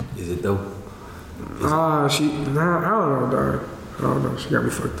Is it dope? I don't know, dog. I don't know. She got me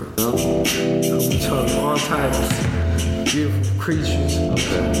fucked up. No? We talking all types. Beautiful creatures.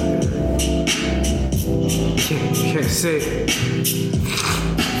 Okay. You can't say it.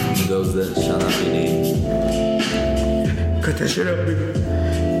 For those that shall not be named. Cut that shit up,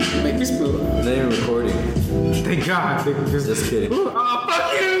 nigga. Make me spill. They ain't recording. Thank God, nigga. Just kidding. Oh,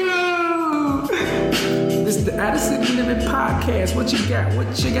 fuck you! This is the Outta City Limits podcast. What you got?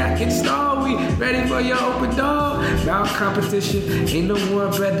 What you got? Get started. We ready for your open door. Now competition, ain't no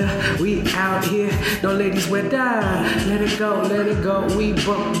one better. We out here, no ladies wet down. Let it go, let it go. We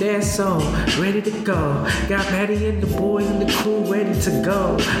broke that song, ready to go. Got Matteo and the boys and the crew ready to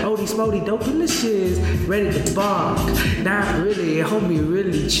go. Odie Smody, dope delicious, ready to bark. Not really, homie,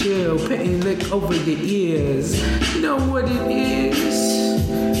 really chill. Put and lick over your ears. You know what it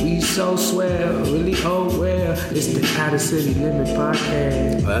is? We so swell, really oh well. It's the Outta City Limits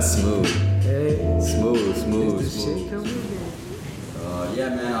podcast. Oh, that's smooth. Hey. Smooth. Yeah,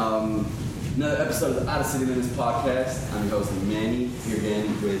 man. Another episode of the Outta City Limits podcast. I'm your host, Manny, here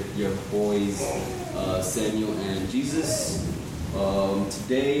again with your boys, Samuel and Jesus.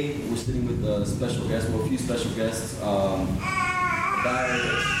 Today, we're sitting with a special guest, well, a few special guests. A guy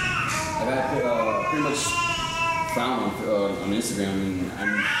pretty much found on Instagram, and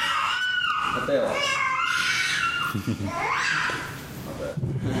I'm Matteo.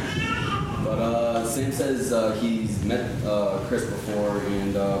 But Sam says he's met Chris before,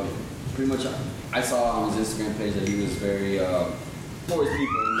 and pretty much I saw on his Instagram page that he was very for his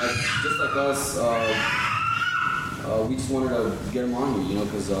people, and just like us, we just wanted to get him on here, you know,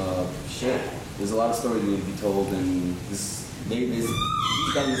 because there's a lot of stories that need to be told, and he's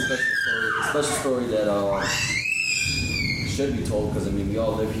got a special story that should be told, because I mean we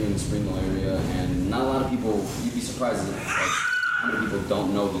all live here in the Springville area, and not a lot of people. You'd be surprised at how many people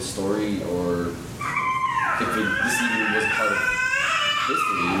don't know this story, or if this even was part of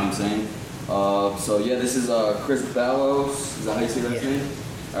history. You know what I'm saying? So yeah, this is Chris Balos. Is that how you say that name?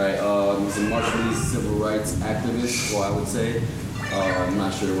 All right. He's a Marshallese civil rights activist. Well, I would say. I'm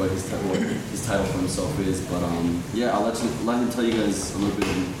not sure what his title for himself is, but yeah, I'll let him tell you guys a little bit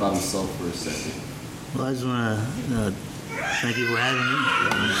about himself for a second. Well, I just want to thank you for having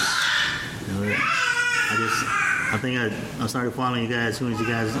me. I think I started following you guys as soon as you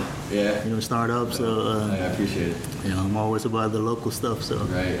guys start up. So I appreciate it. I'm always about the local stuff. So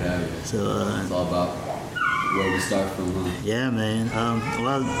right, yeah. So it's all about where we start from. Huh? Yeah, man.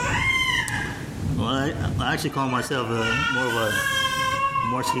 I actually call myself more of a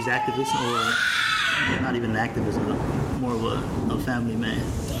Marshallese activist, or not even an activist, but more of a family man.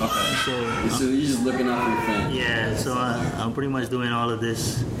 Okay. So you're just looking out for your family. Yeah. So I'm pretty much doing all of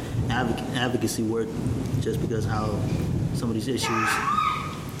this advocacy work just because how some of these issues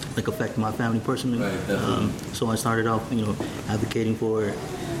affect my family personally. Right, definitely. So I started off, advocating for,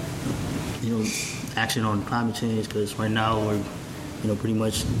 action on climate change, because right now we're, pretty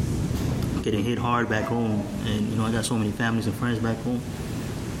much getting hit hard back home, and I got so many families and friends back home.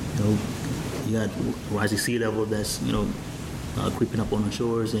 You got rising sea level that's creeping up on the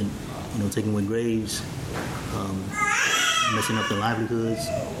shores, and taking away graves, messing up their livelihoods.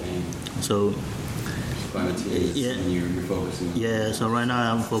 So you're focusing on. Yeah, so right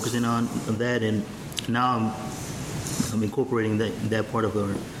now I'm focusing on that, and now I'm incorporating that part of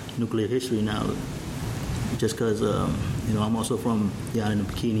our nuclear history now, just because I'm also from the island of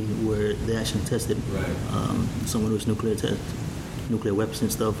Bikini, where they actually tested someone who's nuclear weapons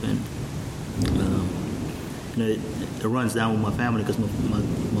and stuff, and it runs down with my family, because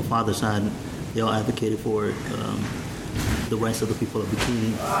my father's side, they all advocated for the rights of the people of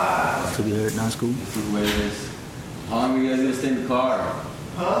Bikini to be heard in our school. How long are you guys gonna stay in the car?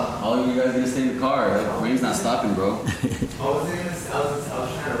 Huh? How long are you guys gonna stay in the car? That rain's not stopping, bro. I was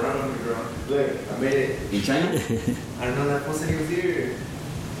trying to run on the ground. Look, I made it. In China? I don't know that person he was here.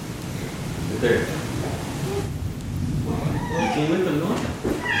 Right there. You came with them, no? No.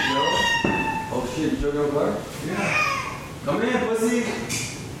 Oh shit, you drove your car? Yeah. Come in, pussy.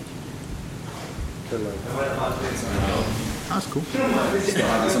 That's cool.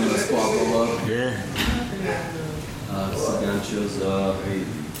 Some of the squad pull up. Yeah. Sit down, chills.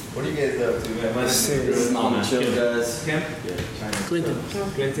 What are you guys up to, man? This is Mama Chill, guys. Kim? Yeah. Clinton.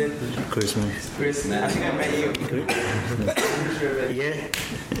 Chris, man. Chris, I think I met you. Yeah.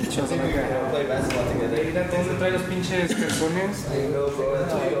 I think we gotta play basketball together. ¿Dónde trae los pinches calzones? I know, bro.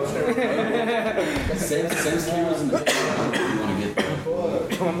 That's what you was Same skills in the you want to get there.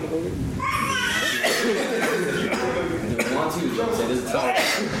 If you want to, don't say this is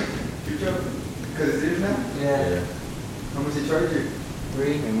Because it's yours now? Yeah. How much they charge you?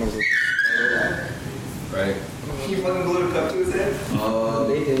 free. And was it? Right. He fucking glued a cup to his head.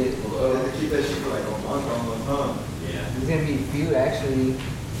 They did. They had to keep that shit for like a month. Yeah. It's gonna be few actually.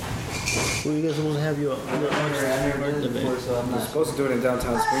 Well, you guys supposed to have your I've never done it before, so I'm We're not. supposed to do it in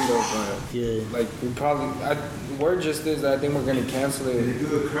downtown Springdale, but yeah. like we probably, word just is that I think we're gonna cancel Did they it, do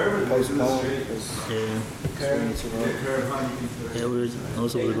a curve or did they do postpone, a straight? because Yeah. it's going too long. The curve, huh? You can Yeah, we were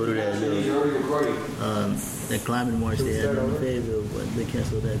also going to go to that that climate march they had in Fayetteville, but they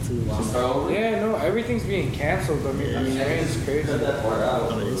canceled that too. So, Yeah, no, everything's being canceled. I mean, it's crazy. I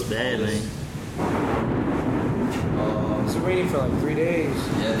mean, it's bad, man. It's raining for like 3 days.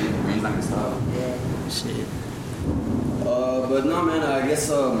 Yeah, the rain's not gonna stop. Yeah. Shit. But no, man. I guess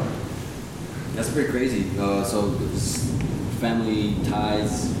that's pretty crazy. So this family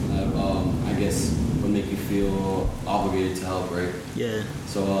ties, I guess, would make you feel obligated to help, right? Yeah.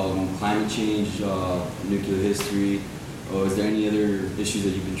 So climate change, nuclear history. Is there any other issues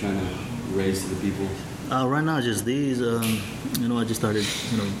that you've been trying to raise to the people? Right now, just these. You know, I just started.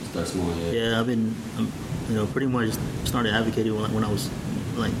 You know. Start small, yeah. Yeah, I've been. You know, pretty much started advocating when I was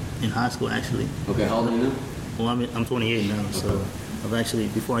like in high school, actually. Okay, how old are you now? Well, I'm 28 now, so I've actually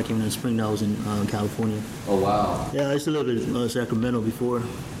before I came to Springdale, I was in California. Oh wow. Yeah, I used to live in Sacramento before.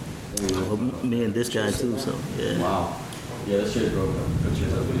 Me and this guy too, so yeah. Wow. Yeah, that shit broke up. That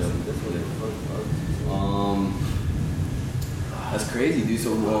shit's up. That's crazy, dude.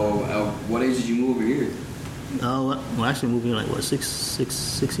 So, at what age did you move over here? Well, actually moved here like what six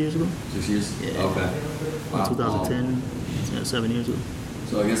years ago. 6 years. Yeah. Okay. Wow. 2010, 7 years ago.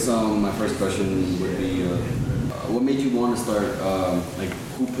 So I guess my first question would be, what made you want to start? Like,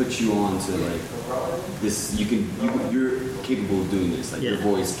 who put you on to like this? You're capable of doing this. Like your Yeah.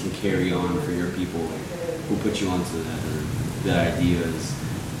 voice can carry on for your people. Like, who put you onto that? Or that idea is.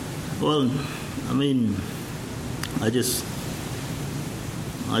 Well, I mean, I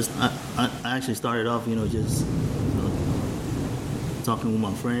actually started off, you know, just talking with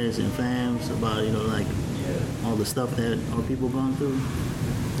my friends and fams about, you know, like all the stuff that our people gone through.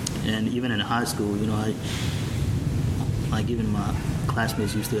 And even in high school, you know, like even my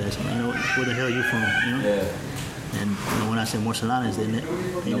classmates used to ask me, you know, where the hell are you from, you know? Yeah. And you know, when I said Marshallese,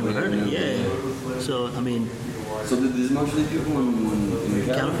 they never heard of it. Yeah. So, I mean... So there's mostly people in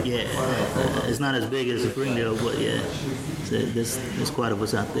California? Yeah, it's not as big as Springdale, but yeah, so there's quite of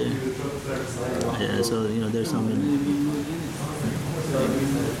us out there. Yeah, so you know there's some in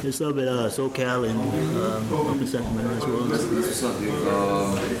SoCal and up in Sacramento as well. That's what's up, dude.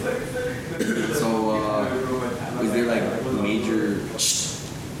 Is there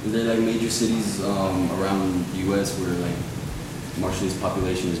like major cities around the U.S. where like Marshallese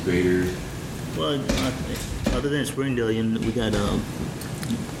population is greater? Well, other than Springdale, we got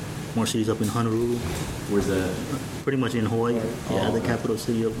more cities up in Honolulu. Where's that? Pretty much in Hawaii, the capital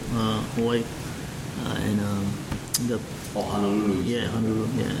city of Hawaii, and you got Honolulu. Yeah, Honolulu.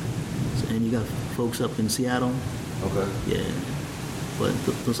 Yeah, and you got folks up in Seattle. Okay. Yeah, but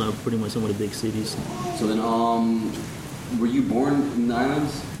those are pretty much some of the big cities. So then, were you born in the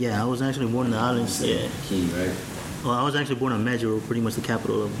islands? Yeah, I was actually born in the islands. Yeah. Key, right? Well, I was actually born in Medjugorje, pretty much the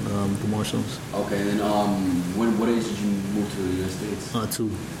capital of the Marshalls. Okay, and then what age did you move to the United States? 2.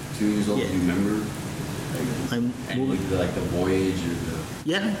 2 years old. Yeah. Do you remember? I moved. Like the voyage or the.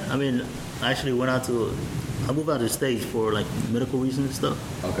 Yeah, I mean, I actually went out to. I moved out of the States for like medical reasons and stuff.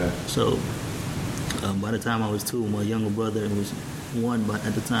 Okay. So by the time I was 2, my younger brother was 1, but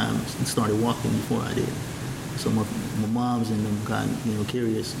at the time started walking before I did. So my moms and them got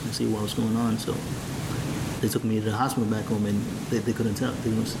curious and see what was going on. So they took me to the hospital back home, and they couldn't tell.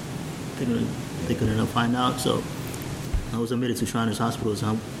 They couldn't find out. So I was admitted to Shriners Hospital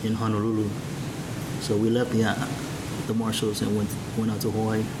in Honolulu. So we left the Marshalls and went out to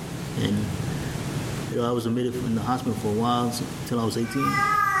Hawaii, and I was admitted in the hospital for a while until I was 18.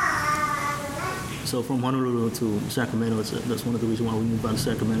 So from Honolulu to Sacramento, that's one of the reasons why we moved out to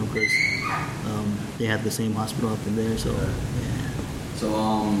Sacramento, because they had the same hospital up in there. So yeah. So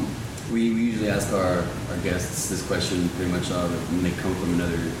we usually ask our guests this question pretty much when they come from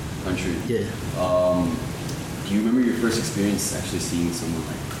another country. Yeah. Do you remember your first experience actually seeing someone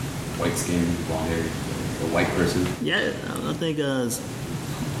like white skin, blonde hair, a white person? Yeah, I think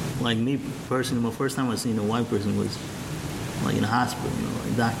like me personally, my first time I seen a white person was like in a hospital,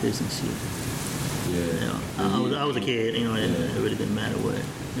 like doctors and shit. Yeah. I was a kid, it really didn't matter what.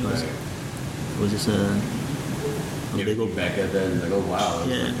 It was just They go back at that and like, oh wow, that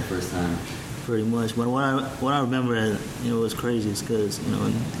was like the first time. Pretty much, but what I remember, was crazy, is because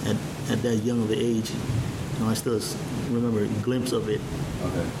at that young of an age, I still remember a glimpse of it.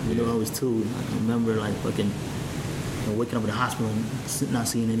 Okay. I was 2. I remember like fucking waking up in the hospital and not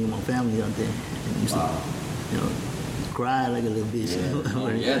seeing any of my family out there. And I used to, cry like a little bitch.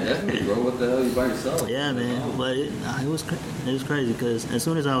 Yeah, definitely, bro. What the hell? You by yourself? Yeah, man. But it was crazy because as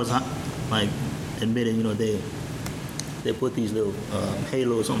soon as I was like admitted, they put these little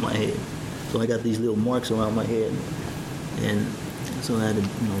halos on my head, so I got these little marks around my head, and so I had a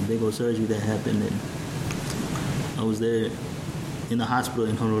big old surgery that happened, and I was there in the hospital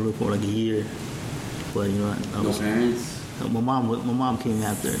in Honolulu for like a year. But I was, parents. My mom came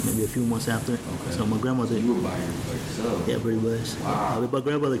after, maybe a few months after. Okay. So my grandmother. You were by yourself. Yeah, pretty much. Wow. My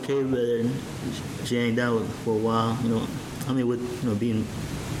grandmother came there and she hanged out for a while. With being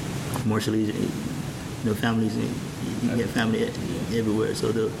Marshallese, families, you get family everywhere,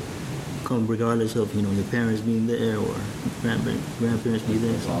 so they'll come regardless of your parents being there or grandparents being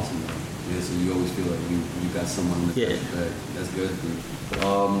there. That's awesome. Yeah, so you always feel like you got someone with that. That's good.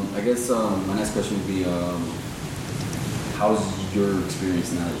 I guess my next question would be, how's your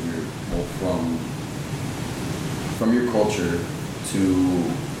experience now that you're from your culture to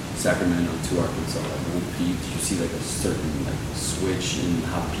Sacramento to Arkansas? Like, did you see like a certain switch in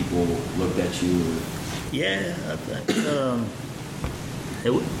how people looked at you? Yeah, I think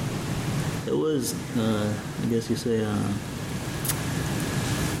it was. I guess you say.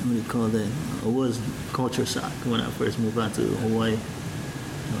 What do you call that? It was culture shock when I first moved out to Hawaii.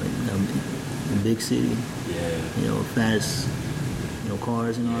 A big city. Yeah. Fast,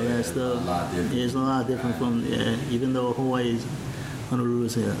 cars and all that stuff. A lot different. It's a lot different from, even though Hawaii is, Honolulu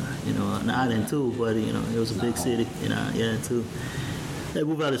is, an island too, but, it was a big city, too. That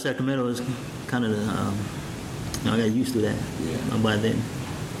move out of Sacramento was kind of, I got used to that by then.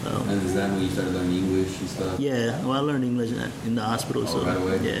 And is that when you started learning English and stuff? Yeah, well, I learned English in the hospital. So right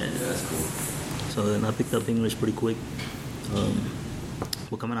away? Yeah, that's cool. So then I picked up English pretty quick.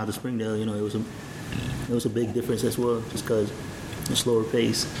 Well, coming out of Springdale, it was a big difference as well, just because a slower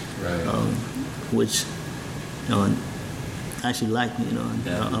pace, right? Which, I actually like.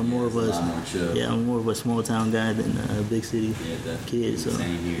 I'm more of a I'm more of a small town guy than a big city kid. So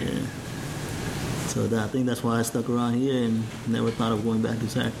same here. Yeah. So I think that's why I stuck around here and never thought of going back to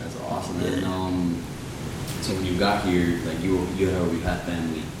Sac. That's awesome. Yeah. And, so when you got here, like you already had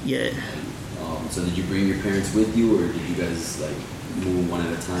family. Yeah. So did you bring your parents with you, or did you guys move one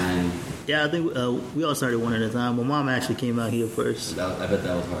at a time? Yeah, I think we all started one at a time. My mom actually came out here first. I bet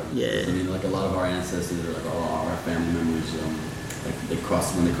that was hard. Yeah. I mean, a lot of our ancestors, or all our family members, when they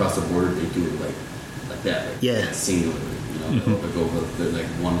cross the border, they do it like that. Singular. They'll go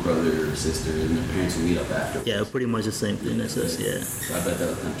with one brother or sister, and their parents will meet up after. Yeah, pretty much the same thing. That's us. Yeah. So I bet that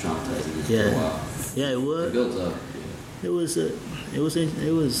was kind of traumatizing for a while. Yeah, it was. It built up. It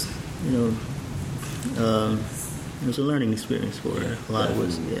was a learning experience for a lot of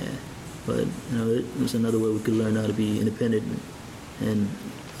us. Yeah. But it was another way we could learn how to be independent and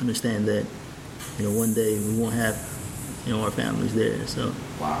understand that one day we won't have our families there. So.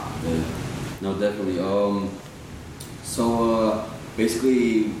 Wow. Yeah. No, definitely. So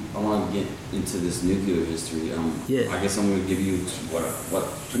basically, I want to get into this nuclear history. I guess I'm going to give you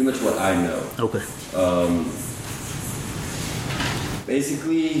pretty much what I know. Okay.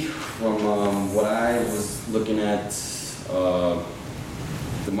 Basically, from what I was looking at,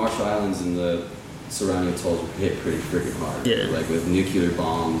 the Marshall Islands and the surrounding atolls were hit pretty freaking hard. Yeah. With nuclear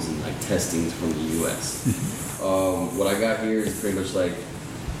bombs and testings from the U.S. What I got here is pretty much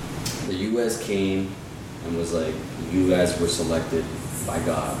the U.S. came and was you guys were selected by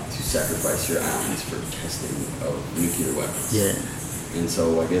God to sacrifice your islands for testing of nuclear weapons. Yeah. And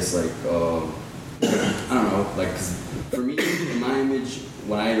so I guess I don't know, cause for me, in my image,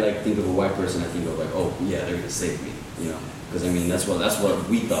 when I think of a white person, I think of oh yeah, they're gonna save me, because that's what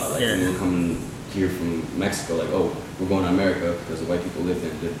we thought. When we were coming here from Mexico, oh, we're going to America because the white people live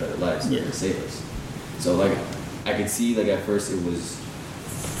there and live better lives, so they're gonna save us. So I could see at first it was,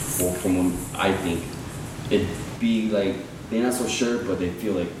 well, from what I think, it'd be they're not so sure, but they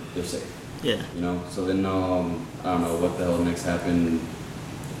feel like they're safe. Yeah. So then I don't know what the hell next happened.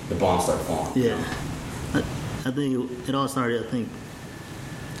 The bombs start falling. Yeah. I think it all started.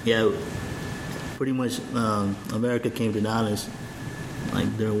 Pretty much America came to the islands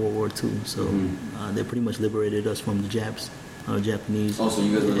during World War II. So they pretty much liberated us from the Japanese. Oh, so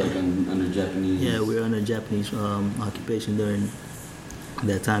you guys were under Japanese? Yeah, we were under Japanese occupation during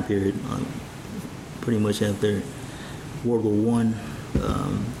that time period. Pretty much after World War I,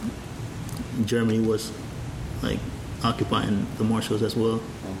 Germany was occupying the Marshalls as well.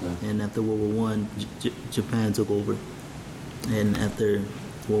 Okay. And after World War I, Japan took over. And after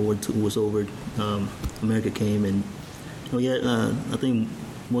World War II was over, America came and I think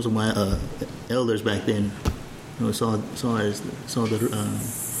most of my elders back then saw the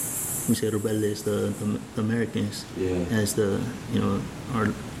we say rebellious, the Americans as the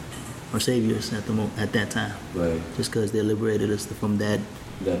our saviors at that time. Right. Just because they liberated us from that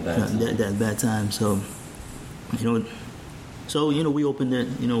bad time. So we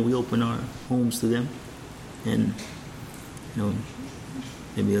opened our homes to them, and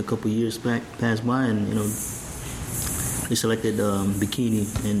maybe a couple years passed by, and they selected Bikini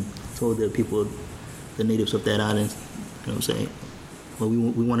and told the people, the natives of that island, saying, well,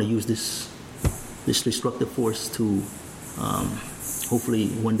 we want to use this destructive force to hopefully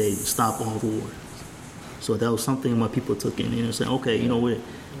one day stop all the war. So that was something my people took in, saying, okay,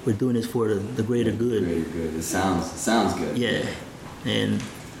 we're doing this for the greater good. Greater good. It sounds good. Yeah, and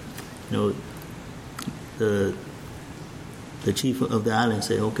the chief of the island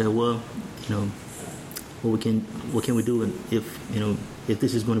said, okay, well, what can we do if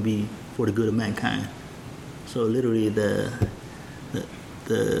this is going to be for the good of mankind? So literally the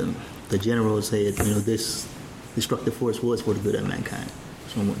general said, this destructive force was for the good of mankind.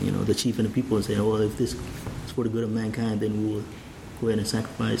 So the chief and the people said, well, if this is for the good of mankind, then we will go ahead and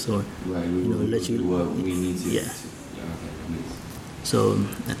sacrifice, or let you do what we need to. Yeah. Okay. So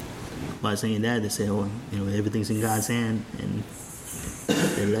by saying that, they said, oh, everything's in God's hand, and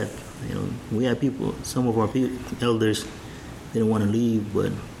they left. We had people, some of our elders didn't want to leave,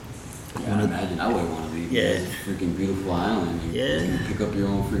 but I imagine I wouldn't want to leave. Yeah. It's a freaking beautiful island. You can pick up your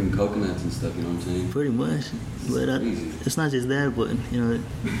own freaking coconuts and stuff, you know what I'm saying? Pretty much. But it's not just that, but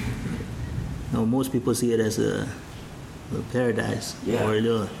most people see it as a paradise, or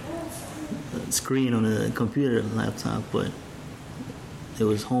a screen on a computer laptop, but it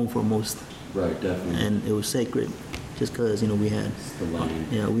was home for most. Right, definitely. And it was sacred, just because we had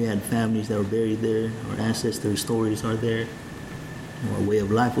we had families that were buried there, our ancestors' stories are there, our way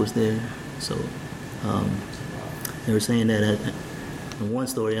of life was there. So they were saying that one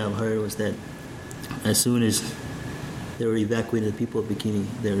story I've heard was that as soon as they were evacuating the people of Bikini,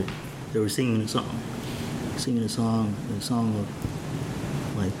 they were singing a song of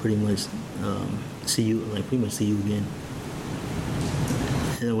like pretty much see you again.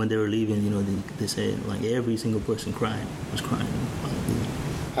 And then when they were leaving, they said like every single person was crying.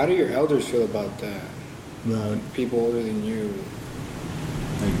 How do your elders feel about that? People older than you.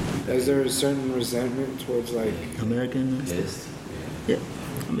 Is there a certain resentment towards like American? Yes. Yeah.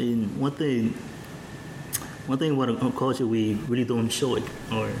 I mean, one thing about our culture, we really don't show it,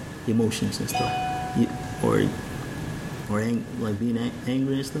 our emotions and stuff, or like being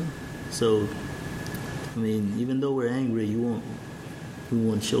angry and stuff. So, I mean, even though we're angry, we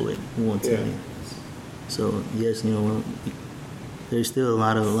won't show it. We won't tell you. So yes, there's still a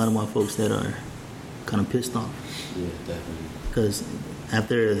lot of my folks that are kind of pissed off. Yeah, definitely. Because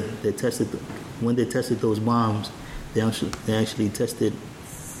after when they tested those bombs, they actually tested,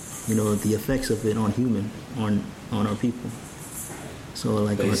 the effects of it on our people. So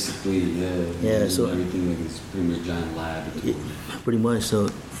like basically, so everything like it's pretty much a giant lab. Yeah, pretty much.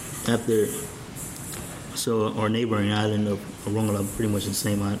 So our neighboring island of Rongola, pretty much the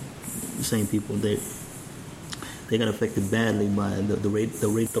same people. They got affected badly by the rate.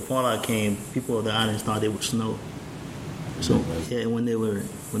 The fallout came. People of the islands thought it would snow. So when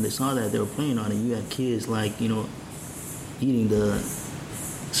they saw that, they were playing on it. You had kids like eating the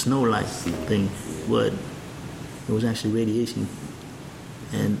snow like thing, but it was actually radiation,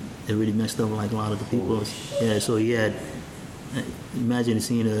 and it really messed up like a lot of the people. Yeah, so you had imagine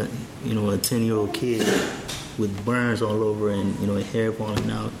seeing a 10-year-old kid with burns all over and hair falling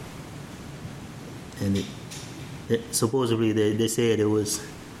out, and supposedly they said it was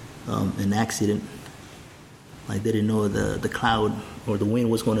an accident. Like they didn't know the cloud or the wind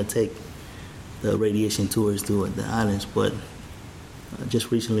was going to take the radiation towards the islands, but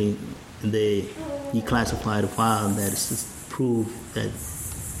just recently they declassified a file that proved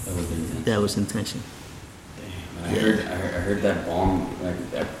that was intention. Damn, I heard that bomb, like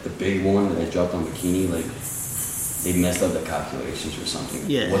the big one that they dropped on Bikini, like they messed up the calculations or something.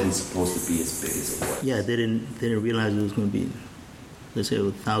 Yeah. It wasn't supposed to be as big as it was. Yeah, they didn't realize it was going to be, let's say,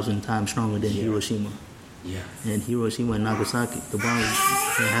 1,000 times stronger than Hiroshima. Yeah. And Hiroshima and Nagasaki, the bomb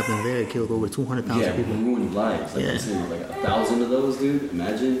that happened there killed over 200,000 people. Yeah, ruined lives. Like, saying, like 1,000 of those, dude.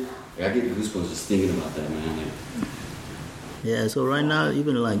 Imagine. Like, I get goosebumps just thinking about that, man. Like, yeah. So right now,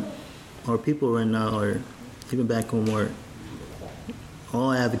 even like our people right now are, even back home, are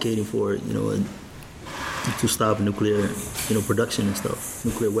all advocating for to stop nuclear, production and stuff,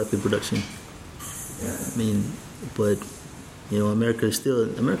 nuclear weapon production. Yeah. I mean, but America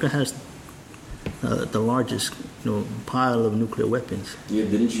has the largest, pile of nuclear weapons. Yeah,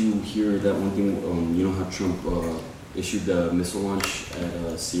 didn't you hear that one thing? You know how Trump issued the missile launch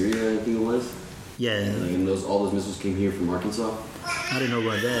at Syria, I think it was? Yeah. And all those missiles came here from Arkansas? I didn't know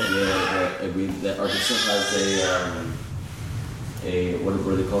about that. Yeah, that Arkansas has what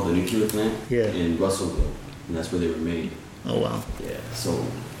are they called? A nuclear plant? Yeah. In Russellville. And that's where they were made. Oh, wow. Yeah, so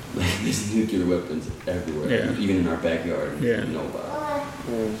there's nuclear weapons everywhere, even in our backyard. Yeah. You know about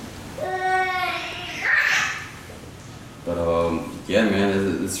it. But, yeah,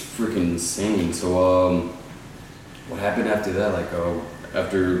 man, it's freaking insane. So, what happened after that? Like,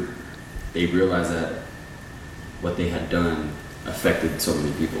 after they realized that what they had done affected so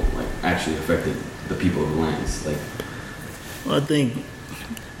many people, like, actually affected the people of the lands. Like, well, I think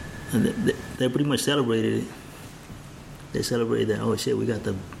they pretty much celebrated it. They celebrated that, oh shit, we got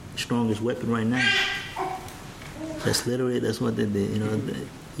the strongest weapon right now. That's what they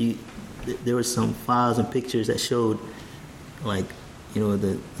did. There were some files and pictures that showed, like, I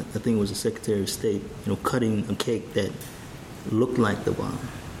think it was the Secretary of State, cutting a cake that looked like the bomb.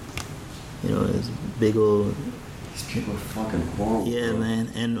 It was big old. These people are fucking horrible. Yeah, man.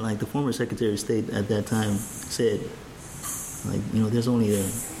 And like the former Secretary of State at that time said, like, there's only a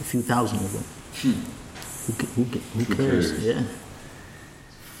few thousand of them. Who cares? Yeah.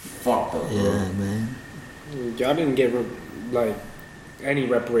 Fucked up, bro. Yeah, man. Y'all didn't get any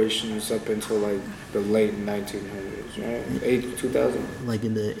reparations up until like the late 1900s, right? 2000. Like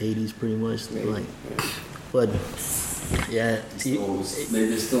in the 80s, pretty much. Maybe. Like, but yeah,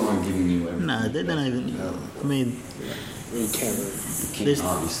 They still aren't giving you everything. Nah, they're not even. I mean, You can't.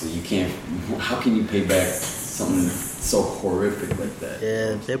 Obviously, you can't. How can you pay back something so horrific like that?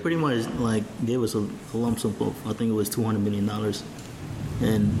 Yeah, they pretty much like gave us a lump sum of, I think it was $200 million,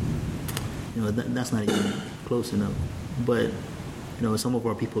 and that's not even close enough. But some of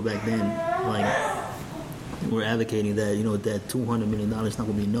our people back then, like, were advocating that that $200 million is not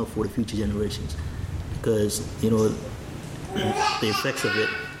going to be enough for the future generations, because the effects of it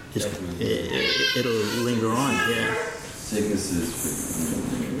it'll linger on. Yeah.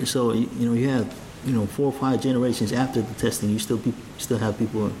 Sicknesses. So you have 4 or 5 generations after the testing, you still have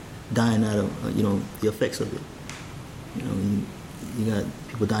people dying out of the effects of it. You got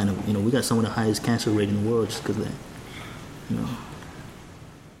people dying of we got some of the highest cancer rate in the world just because of that.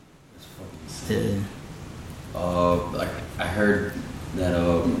 That's fucking insane. Yeah. Like I heard that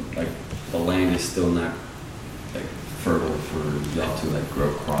like the land is still not like fertile for y'all to like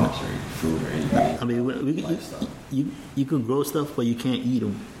grow crops or eat food or anything. I mean, you can grow stuff, but you can't eat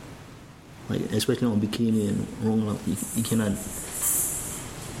them. Like especially on Bikini and Rongelap, you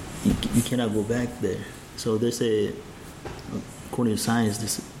cannot go back there. So they say, according to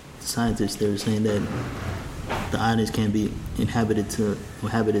scientists, they're saying that the islands can be inhabited to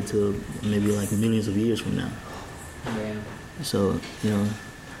maybe like millions of years from now. Yeah. So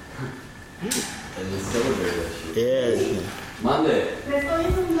And they celebrate that shit. Yeah. Mande. Me estoy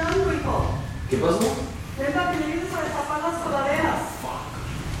inundando, hijo. ¿Qué pasó? Venga, que me ayudes a destapar las coladeras.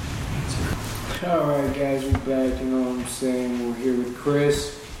 Alright guys, we're back, you know what I'm saying? We're here with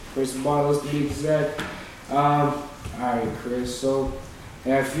Chris Balos to be exact. Alright Chris, so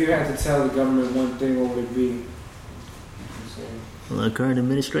if you had to tell the government one thing, what would it be? Well, the current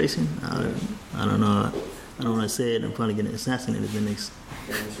administration, I don't know. I don't want to say it. I'm probably getting assassinated the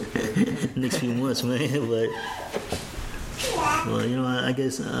next few months, man. But well, I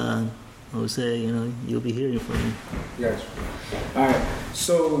guess I would say, you'll be hearing from me. Yes. All right.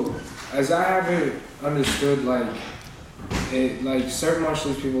 So, as I haven't understood, like certain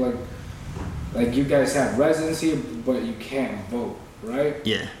Marshallese people, like you guys have residency, but you can't vote, right?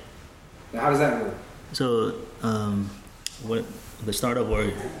 Yeah. Now, how does that work? So, what the startup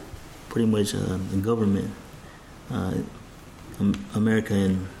or pretty much the government, America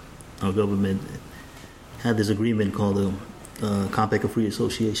and our government had this agreement called the Compact of Free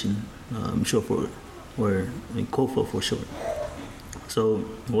Association, short for, or COFA for short. So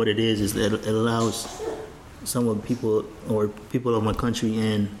what it is that it allows some of the people or people of my country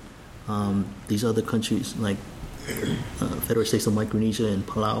and these other countries like Federal States of Micronesia and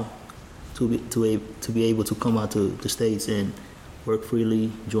Palau to be able to come out to the States and work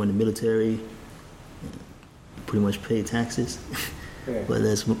freely, join the military, pretty much pay taxes. Yeah. But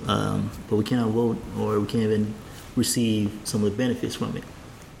we cannot vote or we can't even receive some of the benefits from it.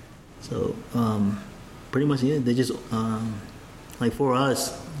 So pretty much, yeah, they just like for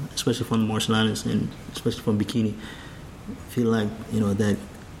us, especially from the Marshall Islands and especially from Bikini, feel like that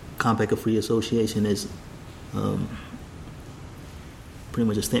Compact of Free Association is pretty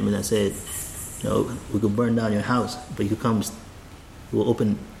much a statement that said, we could burn down your house, but you could come, we'll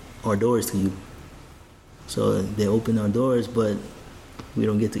open our doors to you So they open our doors, but we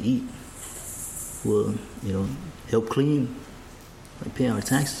don't get to eat. We'll, help clean, like pay our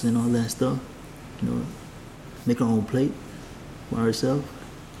taxes and all that stuff. Make our own plate for ourselves.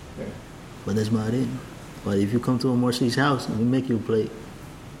 Yeah. But that's about it. But if you come to a Marshallese house, we make you a plate.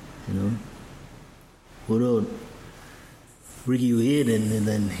 We'll bring you in and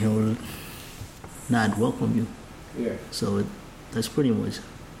then not welcome you. Yeah. So that's pretty much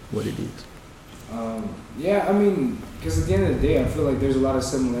what it is. Yeah, I mean, because at the end of the day, I feel like there's a lot of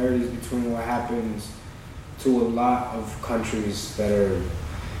similarities between what happens to a lot of countries that are,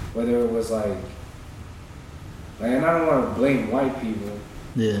 whether it was like, and I don't want to blame white people,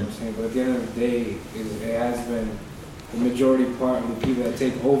 Yeah. you know what I'm saying, but at the end of the day, it has been the majority part of the people that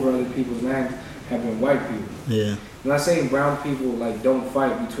take over other people's land have been white people. Yeah. I'm not saying brown people like don't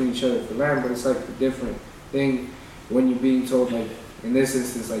fight between each other for land, but it's like a different thing when you're being told, like in this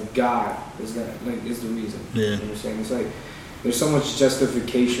instance, like God is the reason. Yeah. You know what I'm saying? It's like there's so much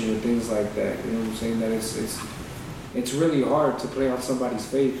justification with things like that. You know what I'm saying? That it's really hard to play on somebody's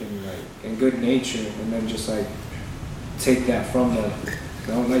faith and good nature, and then just like take that from them.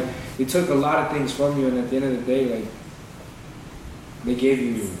 Like they took a lot of things from you, and at the end of the day, like they gave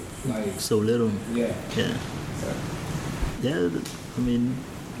you like so little. Yeah. Yeah. Yeah. I mean,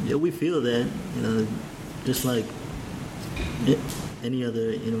 yeah, we feel that. Just like any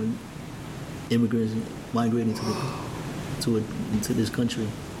other immigrants migrating into this country.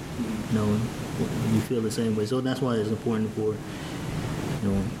 We feel the same way. So that's why it's important for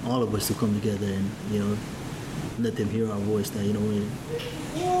all of us to come together and let them hear our voice. That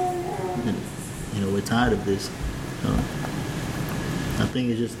we're tired of this. I think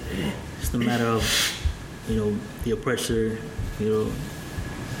it's just a matter of the oppressor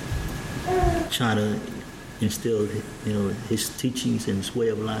trying to instill his teachings and his way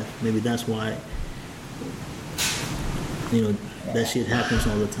of life. Maybe that's why that shit happens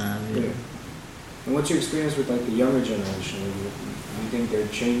all the time. Yeah. And what's your experience with like the younger generation? Do you think they're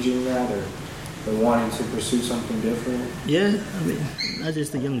changing that, or they're wanting to pursue something different? Yeah, I mean, not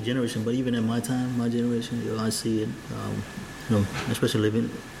just the younger generation, but even at my time, my generation, I see it. Especially living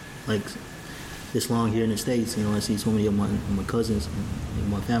like this long here in the States, I see so many of my cousins and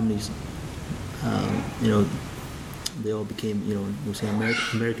my families. They all became,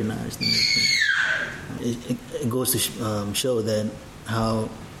 Americanized. It goes to show that how,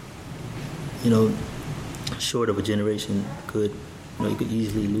 short of a generation could, you could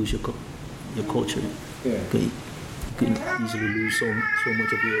easily lose your culture. Yeah. You could easily lose so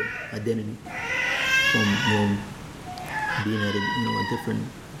much of your identity from, being at a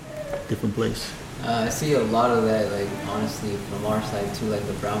different place. I see a lot of that, like, honestly, from our side, too, like,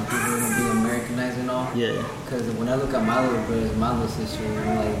 the brown people being Americanized and all. Yeah. Because when I look at my little brothers, my little sister,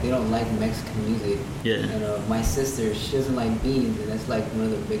 like, they don't like Mexican music. Yeah. And my sister, she doesn't like beans, and that's, like, one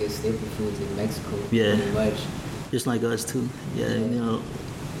of the biggest staple foods in Mexico. Yeah. Pretty much. Just like us, too. Yeah,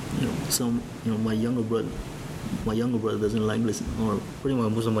 my younger brother doesn't like listen, or pretty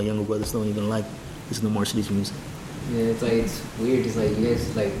much most of my younger brothers don't even like listen to Marshallese music. Yeah, it's weird. It's like, you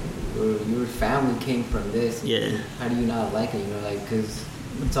guys, like, your family came from this. Yeah. How do you not like it? Because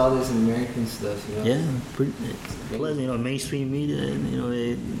it's all this American stuff. Yeah. Plus, mainstream media, and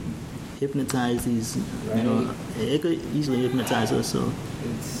they hypnotize these. Right. It could easily hypnotize us.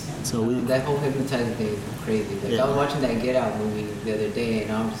 That whole hypnotizing thing is crazy. Like, Yeah. I was watching that Get Out movie the other day,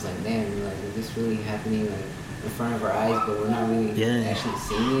 and I'm just like, damn, is this really happening in front of our eyes? But we're not really actually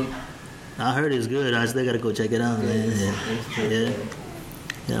seeing it. I heard it's good. I still gotta go check it out, man.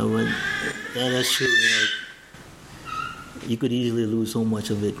 Yeah, but that's true. You could easily lose so much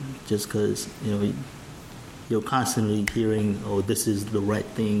of it just because you're constantly hearing, "Oh, this is the right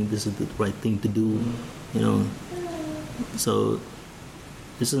thing. This is the right thing to do." So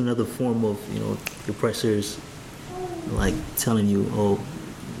this is another form of the oppressors like telling you, "Oh,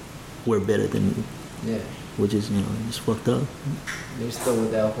 we're better than you." Yeah. Which is it's fucked up. They're still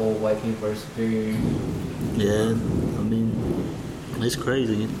with that whole white people are superior. Yeah, I mean, it's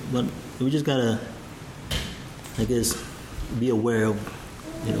crazy, but we just gotta, I guess, be aware of,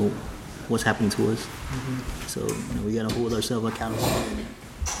 what's happening to us. Mm-hmm. So we gotta hold ourselves accountable,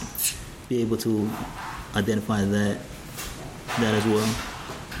 be able to identify that as well.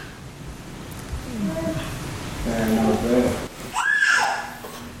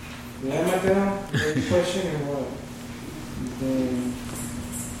 Yeah, Matteo, any question or what?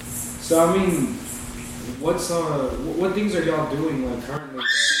 So I mean, what things are y'all doing like currently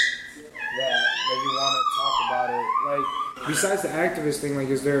that you want to talk about it? Like besides the activist thing, like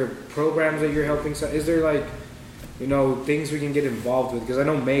is there programs that you're helping? Is there like things we can get involved with. Because I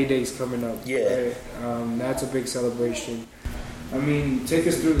know May Day's coming up. Yeah. Right? That's a big celebration. I mean, take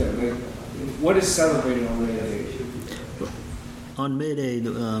us through that. Like, what is celebrated on May Day? On May Day,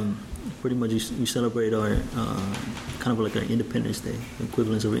 pretty much we celebrate our kind of like our Independence Day,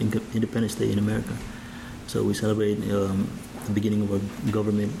 equivalence of Independence Day in America. So we celebrate the beginning of our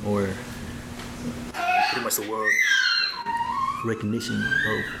government, or pretty much the world recognition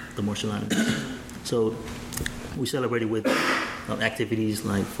of the Marshall Islands. So we celebrate it with activities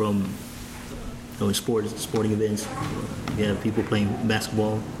like from sporting events. We have people playing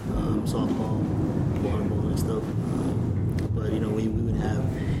basketball, softball, volleyball, and stuff. But we would have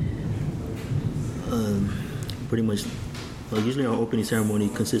pretty much. Usually our opening ceremony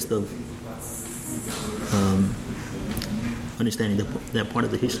consists of understanding that part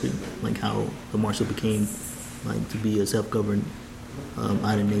of the history, like how the Marshall became to be a self-governed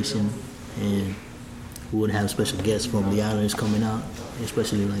island nation, and we would have special guests from the islanders coming out,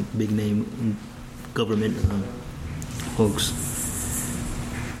 especially like big name government folks.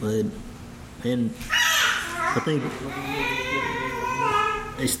 And I think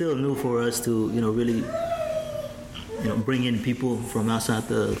it's still new for us to really bring in people from outside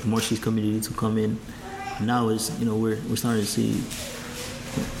the Marshallese community to come in. Now we're starting to see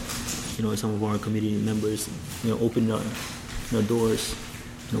some of our community members open our doors.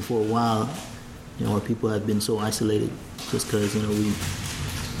 For a while, our people have been so isolated just because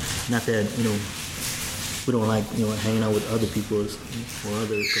not that we don't like hanging out with other people's or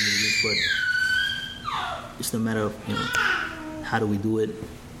other communities, but it's a matter of how do we do it,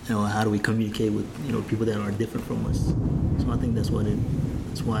 how do we communicate with people that are different from us. So I think that's why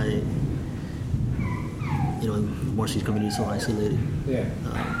the Marshallese community is so isolated. Yeah.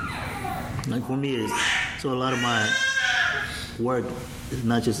 Like for me, so a lot of my work is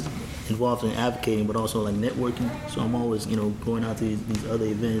not just involved in advocating, but also like networking. So I'm always going out to these other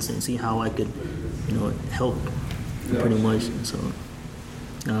events and see how I could help pretty much.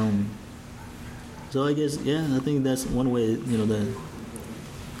 So I guess I think that's one way the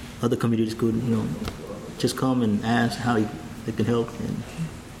other communities could just come and ask how they can help. And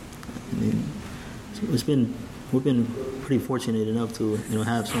I mean, so we've been pretty fortunate enough to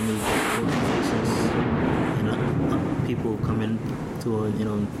have so many organizations people coming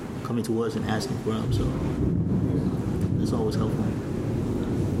to us and asking for help. So that's always helpful.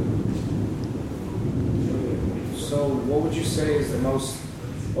 So what would you say is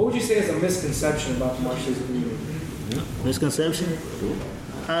a misconception about the Marshallese community? Misconception?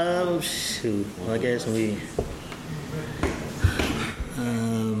 Shoot. Well, I guess we.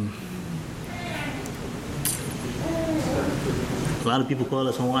 A lot of people call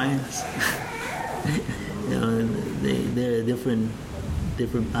us Hawaiians. They're different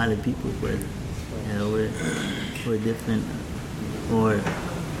island people, but we're different. Or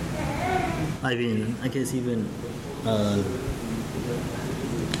I guess even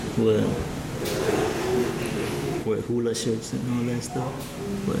wear hula shirts and all that stuff.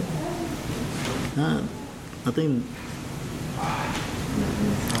 But I think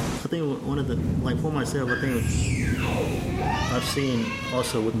one of the, for myself, I think I've seen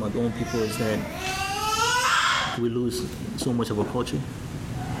also with my own people is that we lose so much of our culture.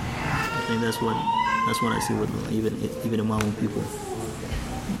 I think that's what I see with even in my own people.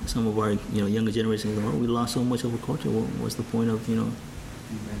 Some of our younger generations go, we lost so much of our culture. What's the point of we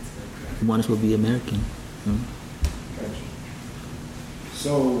might as well be American. Gotcha.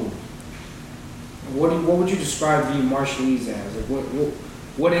 So, what would you describe being Marshallese as? Like,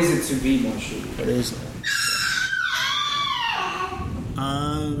 what is it to be Marshallese? What is it?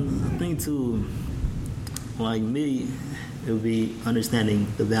 I think to, like me, it would be understanding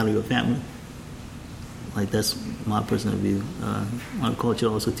the value of family. Like that's my personal view. Our culture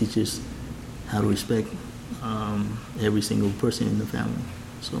also teaches how to respect every single person in the family.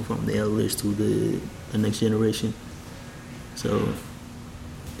 So from the elders to the next generation. So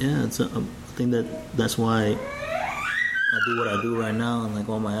yeah, I think that's why I do what I do right now, and like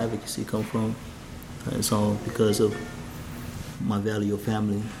all my advocacy come from. It's all because of my value of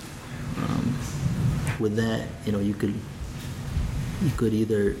family. With that, you could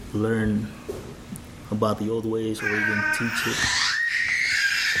either learn about the old ways or even teach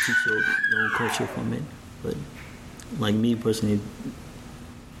your own culture from it. But like me personally,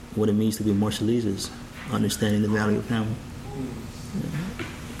 what it means to be Marshallese is understanding the value of family.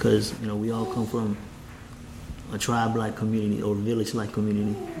 Because we all come from a tribe-like community or village-like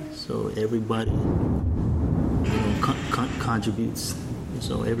community, so everybody contributes.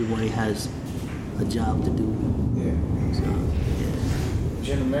 So everybody has a job to do. Yeah. So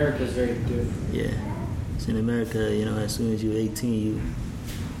yeah. In America is very different. Yeah. So in America, you know, as soon as you're 18,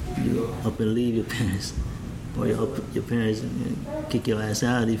 you up and leave your parents, or your parents kick your ass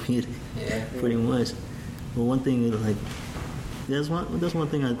out if you pretty much. But one thing is like that's one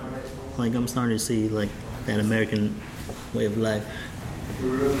thing I'm starting to see, like that American way of life.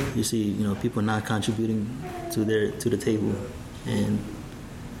 You see, you know, people not contributing to the table, and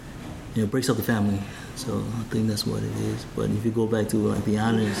you know, it breaks up the family. So I think that's what it is. But if you go back to like the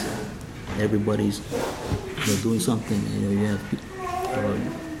islands, everybody's doing something. You know, you have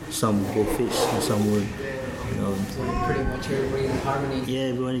some go fish and some would, you know. So pretty much everybody's in harmony. Yeah,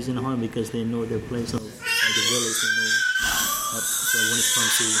 everybody's in harmony because they know their place of like the village. You know, so when it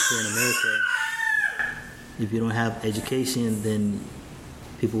comes to here in America, if you don't have education, then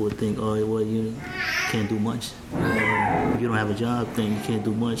people would think, oh, well, you can't do much. If you don't have a job, then you can't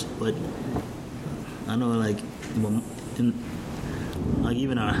do much. But I know, like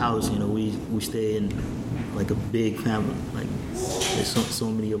even our house, you know, we stay in like a big family. Like there's so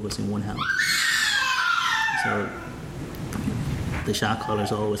many of us in one house. So the shot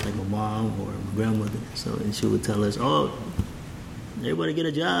callers are always like my mom or my grandmother. So and she would tell us, oh, everybody get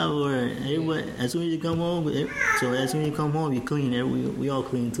a job, or everybody as soon as you come home. So as soon as you come home, you clean. We all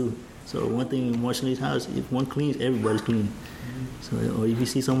clean too. So one thing in Marshallese house, if one cleans, everybody's clean. So or if you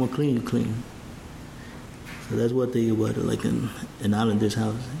see someone clean, you clean. So that's what they about like in an islander's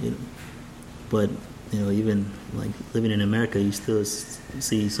house, you know. But you know, even like living in America, you still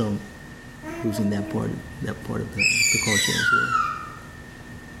see some losing that part of the culture as well.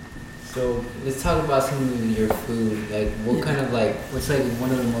 So let's talk about some of your food. Like, what kind of what's like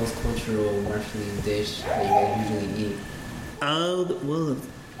one of the most cultural Marshallese dish that you guys usually eat? Well,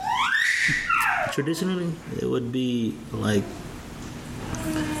 traditionally it would be like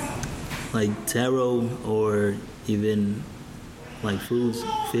taro, or even like foods,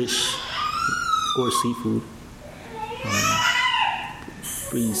 fish, of course seafood.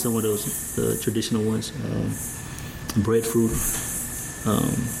 Bring some of those the traditional ones, breadfruit.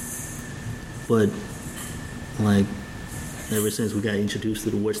 But like ever since we got introduced to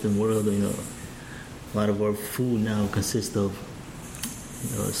the Western world, you know, a lot of our food now consists of,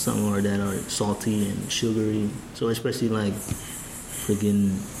 you know, some that are salty and sugary. So especially like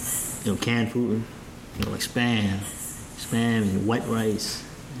freaking, you know, canned food, you know, like spam and white rice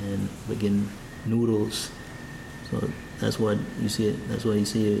and freaking noodles. So that's what you see. That's why you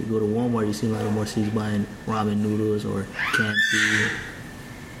see it. You go to Walmart, you see a lot of Marshallese buying ramen noodles or canned food.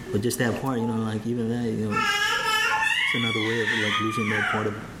 But just that part, you know, like even that, you know, it's another way of like losing that part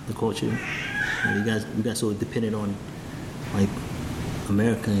of the culture. You know, we got so dependent on like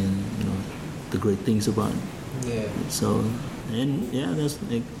America and, you know, the great things about it. Yeah. So, and yeah, that's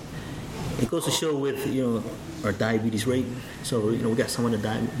like, it goes to show with, you know, our diabetes rate. So, you know, we got some of the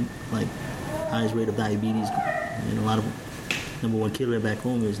highest rate of diabetes, and a lot of number one killer back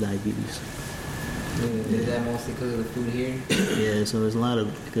home is diabetes. Is that mostly because of the food here? Yeah, so there's a lot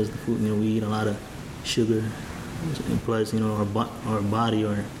of, because the food, you know, we eat a lot of sugar, and plus, you know, our body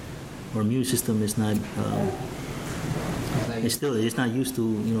or our immune system is not, it's not used to,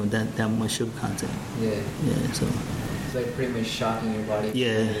 you know, that much sugar content. Yeah. Yeah, so. It's like pretty much shocking your body.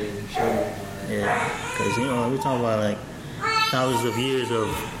 Yeah. Sugar. Yeah, because, you know, we're talking about like thousands of years of,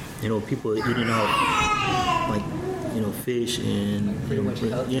 you know, people eating out like, you know, fish and pretty much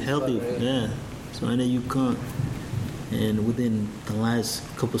healthy. Yeah, healthy. Right? Yeah. So and then you come, and within the last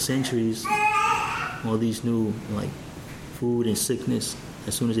couple centuries, all these new like food and sickness,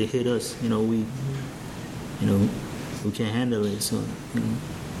 as soon as they hit us, you know, we can't handle it. So, you know,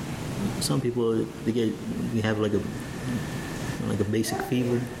 some people we have like a basic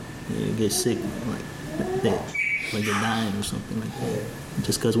fever, you get sick like they're dying or something like that,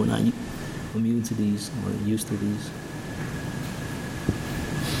 just because we're not immune to these or used to these.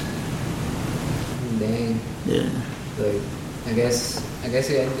 Dang. Yeah. Like, I guess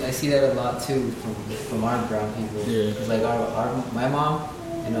I see that a lot too from our brown people. Yeah. Cause like my mom,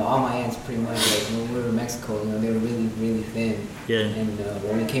 you know, all my aunts pretty much, like when we were in Mexico, you know, they were really, really thin. Yeah. And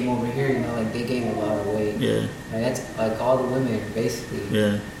when we came over here, you know, like they gained a lot of weight. Yeah. And that's like all the women basically.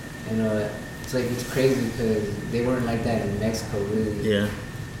 Yeah. And it's like it's crazy because they weren't like that in Mexico really. Yeah.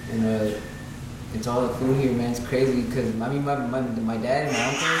 And it's all the food here, man. It's crazy because my dad and my uncle,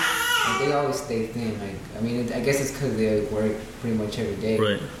 like, they always stay thin. Like, I mean, I guess it's because they work pretty much every day.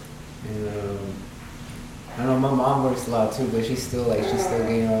 Right. And I don't know, my mom works a lot too, but she's still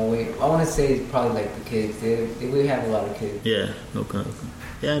gaining all the weight. I want to say it's probably like the kids. They really have a lot of kids. Yeah. Okay.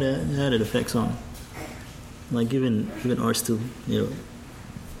 Yeah, that had an effect on, like even ours too. You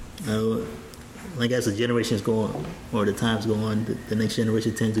know, like as the generations go on or the times go on, the next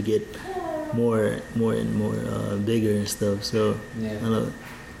generation tends to get more and more bigger and stuff. So Yeah. I know,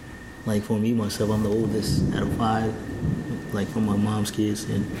 like for me myself, I'm the oldest out of 5, like from my mom's kids,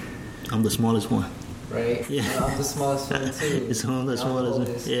 and I'm the smallest one. Right? Yeah. I'm the smallest one too. So I'm the smallest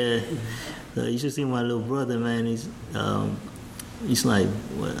one. Yeah. So you should see my little brother, man. He's like,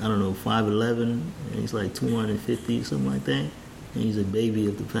 what, I don't know, 5'11", and he's like 250, something like that. And he's a baby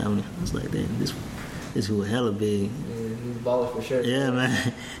of the family. I was like, damn, this was hella big. Yeah, he's baller for sure. Yeah,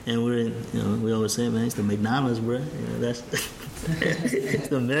 man. And we always say, man, it's the McDonald's, bro. That's it's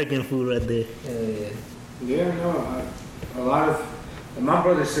the American food right there. Yeah. Yeah, no, a lot of my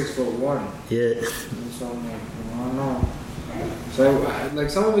brother's 6'1". Yeah. And so I'm like, I don't know. So like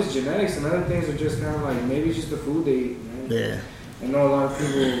some of it's genetics, and other things are just kind of like maybe it's just the food they eat. Man. Yeah. I know a lot of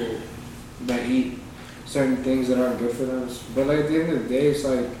people that eat certain things that aren't good for them, but like at the end of the day, it's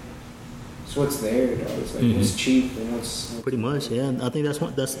like it's what's there, dog. It's like what's cheap and what's Pretty much, yeah. I think that's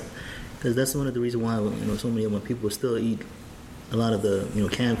one of the reasons why so many of my people still eat a lot of the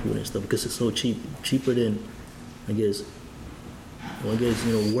canned food and stuff, because it's so cheaper than I guess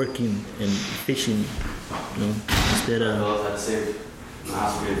working and fishing, instead of. I had to save my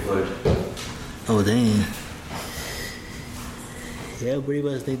house for getting flooded. Oh damn. Yeah, but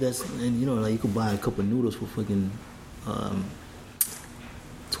everybody think that's, and like you could buy a cup of noodles for fucking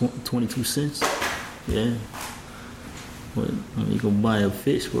 22 cents. Yeah. But you can buy a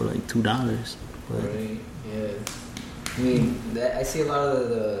fish for like $2. But, Right. Yeah. I mean, I see a lot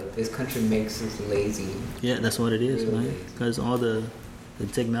of this country makes us lazy. yeah, that's what it is, Really man. lazy. Because all the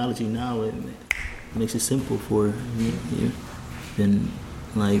technology now, it makes it simple for you. Been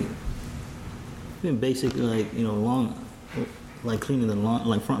basic, long, like cleaning the lawn,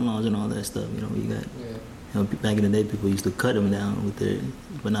 like front lawns and all that stuff. You got. Yeah. Back in the day, people used to cut them down with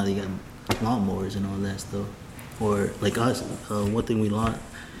but now they got lawnmowers and all that stuff. Or like us, one thing we lost,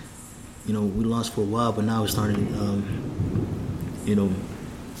 we lost for a while, but now it's starting,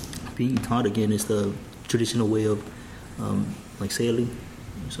 being taught again is the traditional way of, like sailing.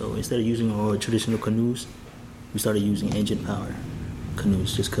 So instead of using our traditional canoes, we started using engine power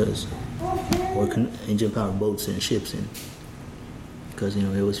canoes, just cause, or engine power boats and ships, and because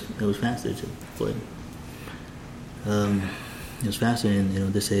it was faster to flood. It was faster,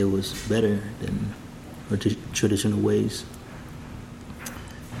 and they say it was better than our traditional ways.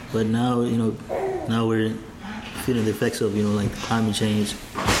 But now now we're feeling the effects of like climate change.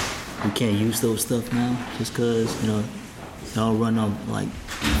 We can't use those stuff now just because they all run on like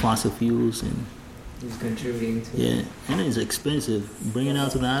fossil fuels, and He's contributing to. yeah, and it's expensive. Bringing it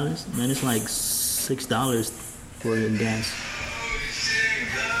out to the islands, man, it's like $6 for the gas.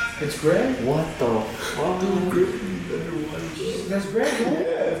 It's bread. What the fuck? That's bread, man.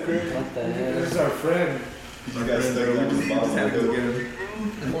 Yeah, it's great. What the hell? This is our friend. You got stuck on the bottom. Have to go get him.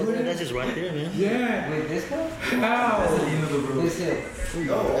 Man, that's just right there, man. Yeah. Wait, this guy? Wow. This here.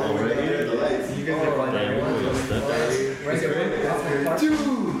 No, all the way down there, the lights. You guys are flying Right there.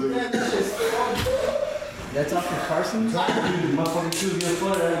 Dude. That's off of Parsons? My fucking shoes get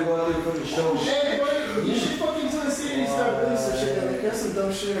flooded. I had to go out there for the show. Hey, buddy, you should fucking to the city and start doing some shit. Like, that's some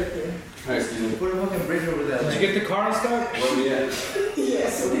dumb shit right there. Alright, excuse me. Put a fucking bridge over that Did you get the car unstuck? Where we at? Yeah,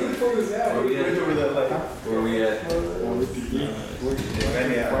 so we can pull this out. Where we at? Bridge over that light. Where we at?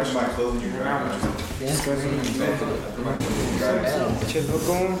 I wash my clothes when you drive. Yeah, Chill, what's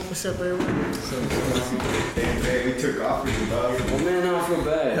going? What's up, everyone? Hey, we took off with the dog. Oh man, now I feel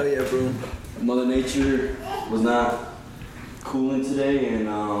bad. Hell yeah, bro. Mother Nature was not cooling today, and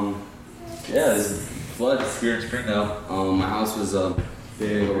yeah, this flood. Spirit Spring now. My house was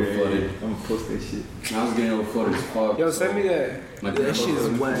getting over flooded. I'm gonna post that shit. I was getting over flooded as fuck. Yo, send me that. My That shit is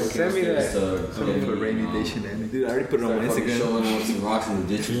whack. Send me that. I'm gonna put a rainy day shit in it. Dude, I already put it on my Instagram. Showing up some rocks in the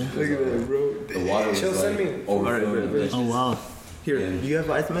ditches. Yeah. because, Look at that, bro. The water was Chill, send like me. overflowing Alright, the ditches. Oh wow. Here, Yeah. do you have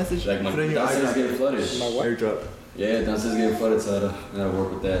ice message? Like my Put it in your downstairs iCloud. getting flooded. Airdrop. Yeah, downstairs getting flooded, so I had to work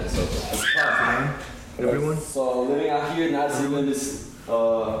with that. So Everyone? So living out here in Outta City Limits,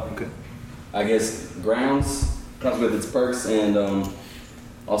 Okay. I guess grounds comes with its perks and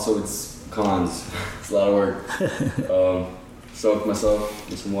also its cons. It's a lot of work. Soaked myself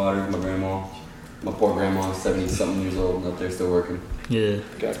in some water. My grandma, my poor grandma, 70-something years old, up there still working. Yeah.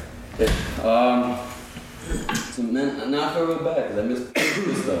 So man, now I feel real bad because I missed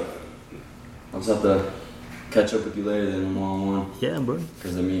this stuff. I'll just have to catch up with you later then one-on-one. Yeah, bro.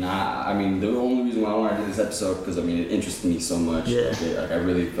 Because I mean, the only reason why I wanted to do this episode because it interested me so much. Yeah. Like, I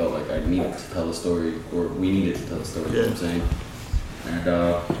really felt like I needed to tell a story, or we needed to tell a story. You know what I'm saying? And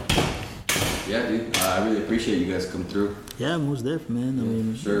Yeah, dude. I really appreciate you guys coming through. Yeah, most definitely, man. I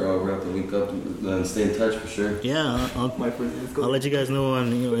mean, For sure. We're gonna have to link up and stay in touch for sure. yeah, I'll let you guys know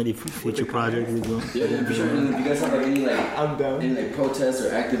on any future projects we go. Yeah, for sure. And if you guys have like any I'm down. any like protests or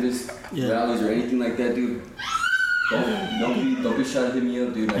activist Yeah. rallies or anything like that, dude, don't be shy to hit me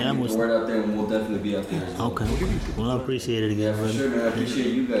up, dude. Like, Yeah, get the word out there, and we'll definitely be out there as well. Okay. Well, I appreciate it Yeah, again, for brother. sure, man. I appreciate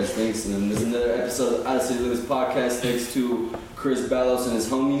you guys. Thanks. And there's another episode of Outta City Limits podcast. Thanks to Chris Balos and his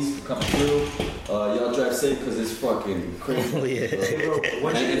homies for coming through. Y'all drive safe because it's fucking crazy. Oh, yeah.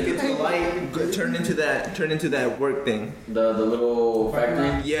 Once you get to the light, turn into that work thing. The little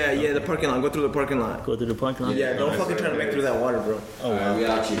factory. Yeah, the parking lot. Go through the parking lot. Go to the parking lot. Yeah, don't fucking try to make through that water, bro. Oh, Alright, wow. we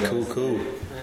out, you guys. Cool.